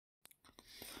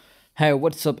Hey,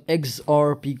 what's up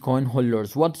XRP coin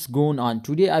holders? What's going on?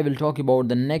 Today I will talk about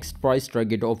the next price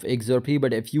target of XRP.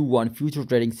 But if you want future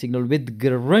trading signal with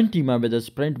guarantee, my brother,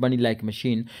 print money like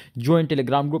machine, join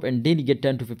Telegram group and daily get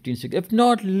 10 to 15 sig. If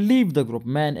not, leave the group,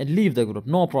 man, and leave the group.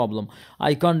 No problem.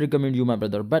 I can't recommend you, my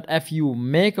brother. But if you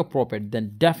make a profit,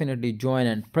 then definitely join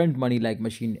and print money like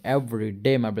machine every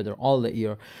day, my brother, all the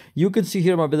year. You can see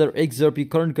here, my brother, XRP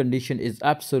current condition is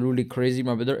absolutely crazy,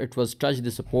 my brother. It was touched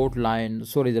the support line,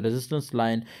 sorry, the resistance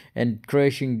line, and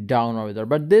crashing down over there.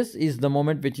 But this is the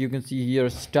moment which you can see here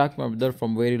stuck, my brother,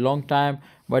 from very long time.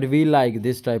 But we like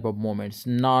this type of moments,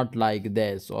 not like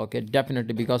this. Okay,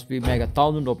 definitely, because we make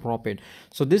 1,000 of profit.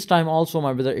 So this time also,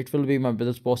 my brother, it will be my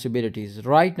brother's possibilities.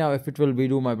 Right now, if it will be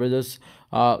do my brother's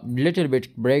little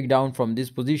bit breakdown from this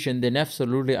position, then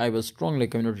absolutely I will strongly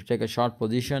recommend to take a short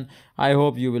position. I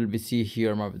hope you will be see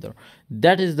here, my brother.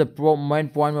 That is the main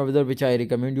point, my brother, which I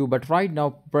recommend you. But right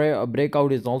now, a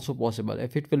breakout is also possible.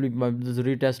 If it will be my brother's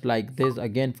retest like this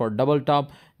again for double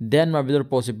top, then my brother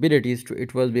possibilities to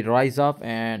it will be rise up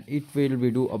and it will be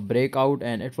do a breakout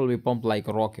and it will be pumped like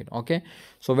a rocket. Okay,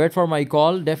 so wait for my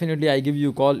call. Definitely I give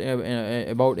you call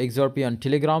about XRP on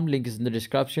Telegram. Link is in the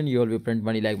description. You will be print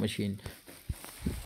money like machine.